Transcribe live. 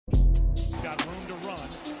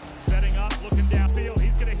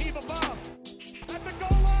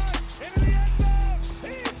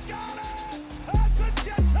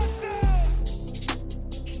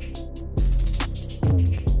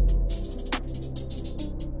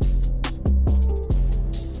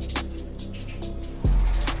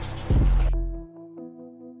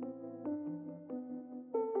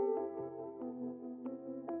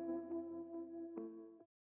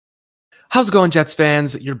How's it going, Jets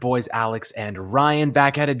fans? Your boys Alex and Ryan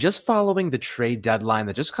back at it, just following the trade deadline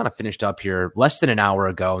that just kind of finished up here less than an hour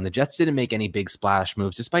ago. And the Jets didn't make any big splash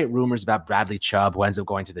moves, despite rumors about Bradley Chubb, who ends up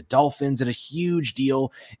going to the Dolphins, and a huge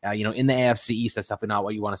deal, in the AFC East. That's definitely not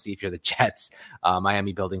what you want to see if you're the Jets.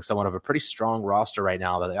 Miami building somewhat of a pretty strong roster right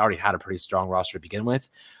now, that they already had a pretty strong roster to begin with.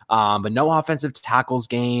 But no offensive tackles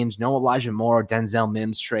gained, no Elijah Moore, Denzel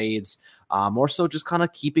Mims trades. More so just kind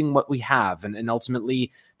of keeping what we have. And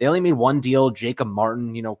ultimately, they only made one deal. Jacob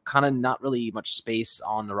Martin, kind of not really much space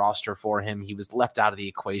on the roster for him. He was left out of the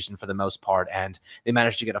equation for the most part, and they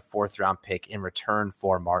managed to get a 4th-round pick in return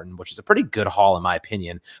for Martin, which is a pretty good haul, in my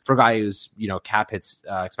opinion, for a guy who's, cap hits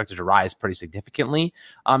expected to rise pretty significantly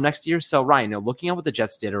next year. So, Ryan, looking at what the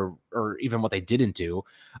Jets did or even what they didn't do,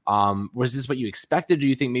 was this what you expected? Or do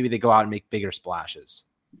you think maybe they go out and make bigger splashes?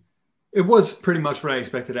 It was pretty much what I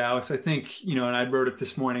expected, Alex. I think, and I wrote it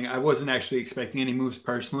this morning, I wasn't actually expecting any moves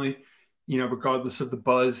personally, regardless of the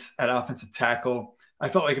buzz at offensive tackle. I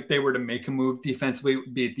felt like if they were to make a move defensively, it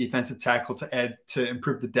would be a defensive tackle to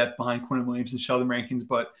improve the depth behind Quentin Williams and Sheldon Rankins.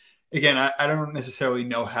 But again, I don't necessarily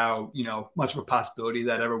know how, much of a possibility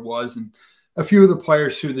that ever was. And a few of the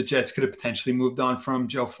players who the Jets could have potentially moved on from,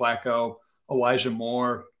 Joe Flacco, Elijah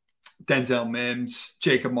Moore, Denzel Mims,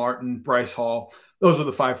 Jacob Martin, Bryce Hall, those were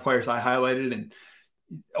the 5 players I highlighted, and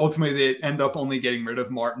ultimately they end up only getting rid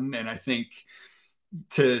of Martin. And I think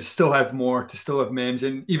to still have more, to still have Mims,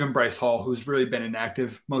 and even Bryce Hall, who's really been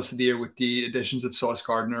inactive most of the year with the additions of Sauce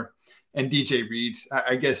Gardner and DJ Reed,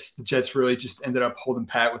 I guess the Jets really just ended up holding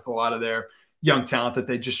pat with a lot of their young talent that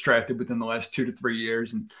they just drafted within the last 2 to 3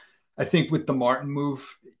 years. And I think with the Martin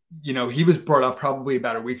move, he was brought up probably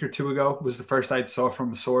about a week or 2 ago, was the first I saw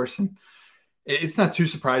from a source. And it's not too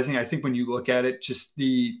surprising. I think when you look at it, just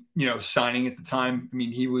the, signing at the time, I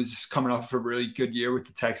mean, he was coming off of a really good year with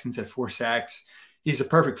the Texans at 4 sacks. He's a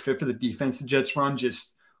perfect fit for the defense the Jets run,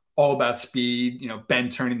 just all about speed,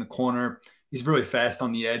 Ben turning the corner. He's really fast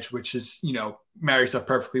on the edge, which is, marries up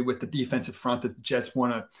perfectly with the defensive front that the Jets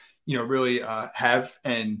want to, really have.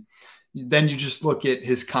 And then you just look at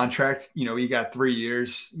his contract, he got 3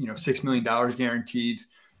 years, $6 million guaranteed.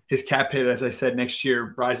 His cap hit, as I said, next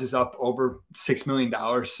year rises up over $6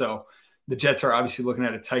 million. So the Jets are obviously looking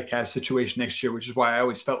at a tight cap situation next year, which is why I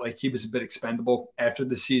always felt like he was a bit expendable after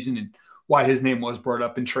the season and why his name was brought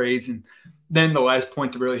up in trades. And then the last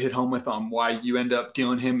point to really hit home with on why you end up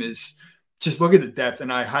dealing him is just look at the depth.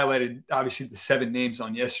 And I highlighted, obviously, the 7 names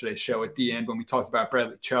on yesterday's show at the end when we talked about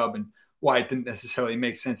Bradley Chubb and why it didn't necessarily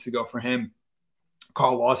make sense to go for him.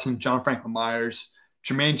 Carl Lawson, John Franklin Myers,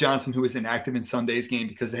 Jermaine Johnson, who was inactive in Sunday's game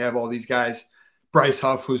because they have all these guys. Bryce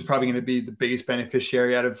Huff, who's probably going to be the biggest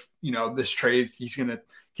beneficiary out of, this trade. He's going to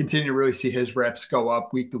continue to really see his reps go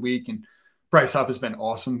up week to week. And Bryce Huff has been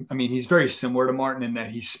awesome. I mean, he's very similar to Martin in that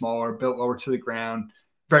he's smaller, built lower to the ground,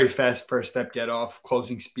 very fast first step get off,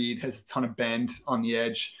 closing speed, has a ton of bend on the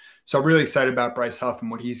edge. So I'm really excited about Bryce Huff and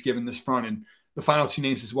what he's given this front. And the final 2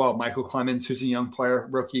 names as well, Michael Clemens, who's a young player,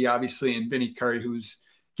 rookie, obviously, and Vinny Curry, who's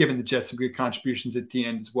given the Jets some good contributions at the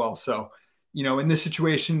end as well. So, in this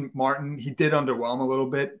situation, Martin, he did underwhelm a little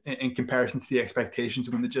bit in comparison to the expectations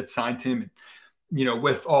when the Jets signed him. And,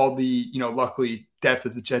 with all the, luckily depth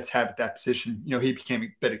that the Jets have at that position, he became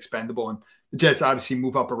a bit expendable. And the Jets obviously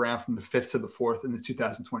move up around from the 5th to the 4th in the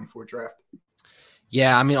 2024 draft.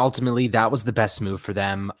 Yeah, I mean, ultimately, that was the best move for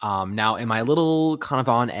them. Now, am I a little kind of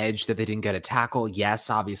on edge that they didn't get a tackle? Yes,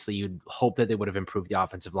 obviously, you'd hope that they would have improved the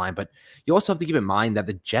offensive line, but you also have to keep in mind that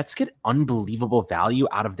the Jets get unbelievable value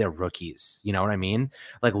out of their rookies. You know what I mean?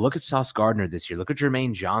 Like, look at Sauce Gardner this year. Look at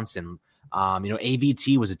Jermaine Johnson.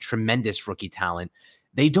 AVT was a tremendous rookie talent.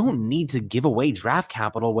 They don't need to give away draft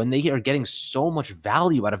capital when they are getting so much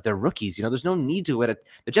value out of their rookies. There's no need to it.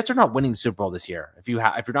 The Jets are not winning the Super Bowl this year. If you're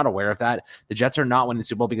not aware of that, the Jets are not winning the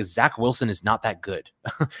Super Bowl because Zach Wilson is not that good.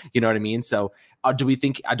 You know what I mean? So do I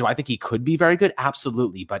think he could be very good?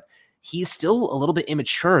 Absolutely. But he's still a little bit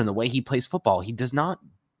immature in the way he plays football. He does not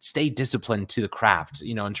stay disciplined to the craft,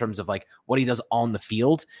 in terms of like what he does on the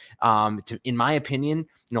field. In my opinion,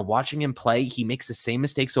 watching him play, he makes the same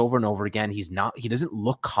mistakes over and over again. He doesn't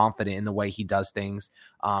look confident in the way he does things.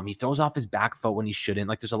 He throws off his back foot when he shouldn't.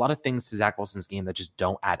 Like, there's a lot of things to Zach Wilson's game that just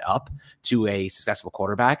don't add up to a successful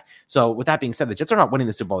quarterback. So with that being said, the Jets are not winning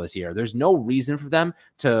the Super Bowl this year. There's no reason for them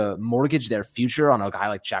to mortgage their future on a guy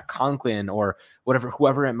like Jack Conklin or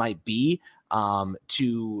whoever it might be.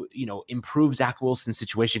 to, improve Zach Wilson's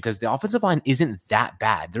situation, because the offensive line isn't that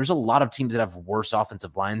bad. There's a lot of teams that have worse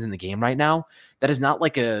offensive lines in the game right now. That is not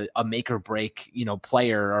like a make or break,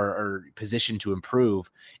 player or position to improve.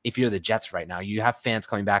 If you're the Jets right now, you have fans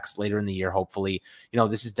coming back later in the year, hopefully.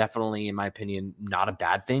 This is definitely, in my opinion, not a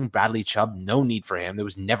bad thing. Bradley Chubb, no need for him. There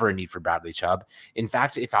was never a need for Bradley Chubb. In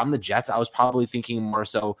fact, if I'm the Jets, I was probably thinking more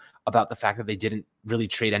so about the fact that they didn't really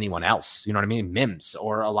trade anyone else. You know what I mean? Mims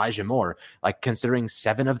or Elijah Moore, like considering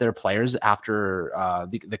 7 of their players after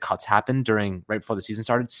the cuts happened right before the season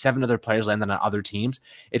started, 7 of their players landed on other teams.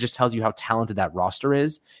 It just tells you how talented that roster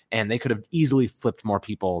is. And they could have easily flipped more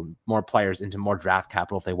players into more draft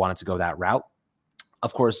capital if they wanted to go that route.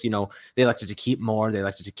 Of course, they elected to keep Moore. They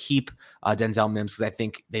elected to keep Denzel Mims because I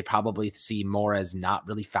think they probably see Moore as not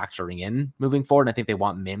really factoring in moving forward. And I think they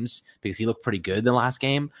want Mims because he looked pretty good in the last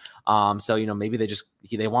game. So, maybe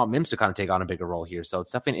they want Mims to kind of take on a bigger role here. So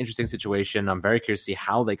it's definitely an interesting situation. I'm very curious to see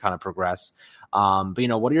how they kind of progress. But,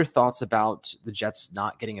 what are your thoughts about the Jets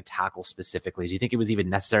not getting a tackle specifically? Do you think it was even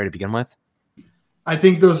necessary to begin with? I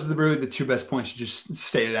think those are really the 2 best points you just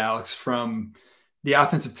stated, Alex, from the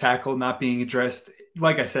offensive tackle not being addressed.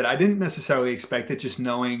 Like I said, I didn't necessarily expect it, just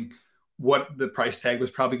knowing what the price tag was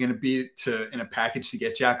probably going to be in a package to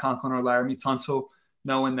get Jack Conklin or Laramie Tunsil,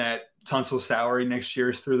 knowing that Tunsil's salary next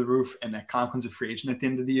year is through the roof and that Conklin's a free agent at the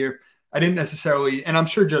end of the year. I didn't necessarily, and I'm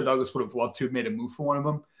sure Joe Douglas would have loved to have made a move for one of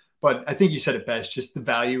them, but I think you said it best, just the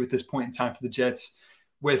value at this point in time for the Jets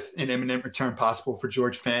with an imminent return possible for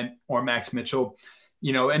George Fant or Max Mitchell.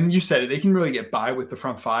 And you said it, they can really get by with the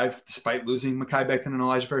front 5 despite losing Mekhi Becton and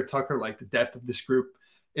Elijah Vera-Tucker. Like, the depth of this group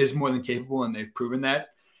is more than capable, and they've proven that.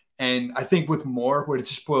 And I think with Moore, what it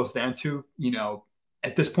just boils down to,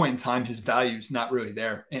 at this point in time, his value is not really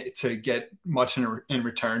there to get much in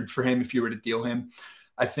return for him if you were to deal him.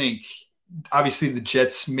 I think, obviously, the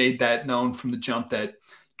Jets made that known from the jump that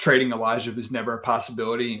trading Elijah was never a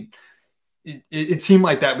possibility. And it seemed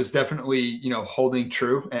like that was definitely, holding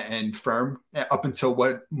true and firm up until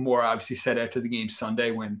what Moore obviously said after the game Sunday,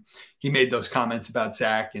 when he made those comments about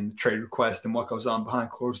Zach and the trade request and what goes on behind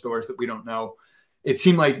closed doors that we don't know. It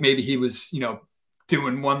seemed like maybe he was,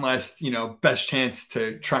 doing one last, best chance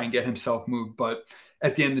to try and get himself moved. But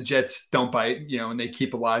at the end, the Jets don't bite, and they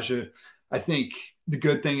keep Elijah. I think the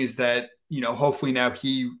good thing is that, hopefully now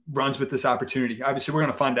he runs with this opportunity. Obviously, we're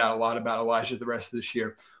going to find out a lot about Elijah the rest of this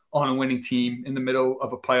year. On a winning team in the middle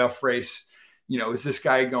of a playoff race, is this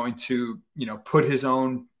guy going to, put his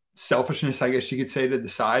own selfishness, I guess you could say, to the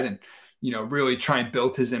side and, really try and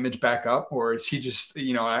build his image back up? Or is he just,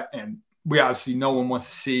 and we obviously, no one wants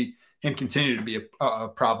to see him continue to be a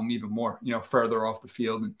problem even more, further off the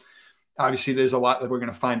field. And obviously there's a lot that we're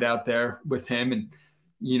going to find out there with him. And,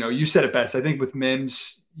 you said it best. I think with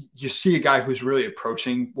Mims, you see a guy who's really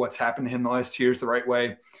approaching what's happened to him the last 2 years the right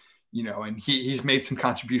way. And he's made some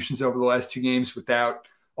contributions over the last 2 games without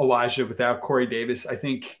Elijah, without Corey Davis. I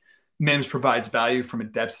think Mims provides value from a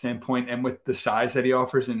depth standpoint and with the size that he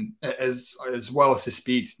offers, and as well as his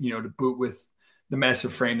speed, to boot with the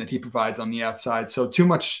massive frame that he provides on the outside. So too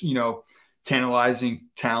much, tantalizing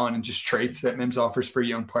talent and just traits that Mims offers for a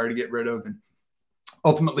young player to get rid of. And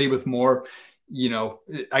ultimately with Moore,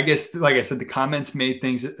 I guess, like I said, the comments made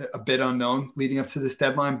things a bit unknown leading up to this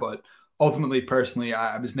deadline, but ultimately, personally,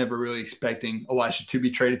 I was never really expecting Elijah to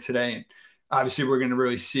be traded today. And obviously, we're going to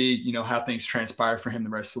really see, how things transpire for him the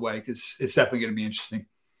rest of the way, because it's definitely going to be interesting.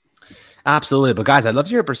 Absolutely. But guys, I'd love to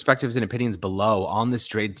hear your perspectives and opinions below on this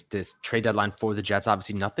trade deadline for the Jets.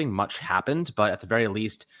 Obviously, nothing much happened, but at the very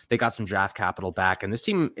least, they got some draft capital back. And this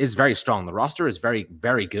team is very strong. The roster is very,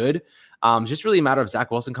 very good. It's just really a matter of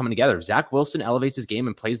Zach Wilson coming together. If Zach Wilson elevates his game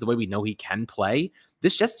and plays the way we know he can play,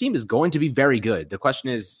 this Jets team is going to be very good. The question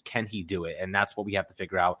is, can he do it? And that's what we have to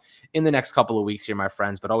figure out in the next couple of weeks here, my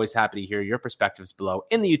friends. But always happy to hear your perspectives below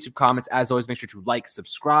in the YouTube comments. As always, make sure to like,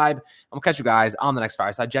 subscribe, and we'll catch you guys on the next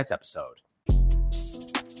Fireside Jets episode.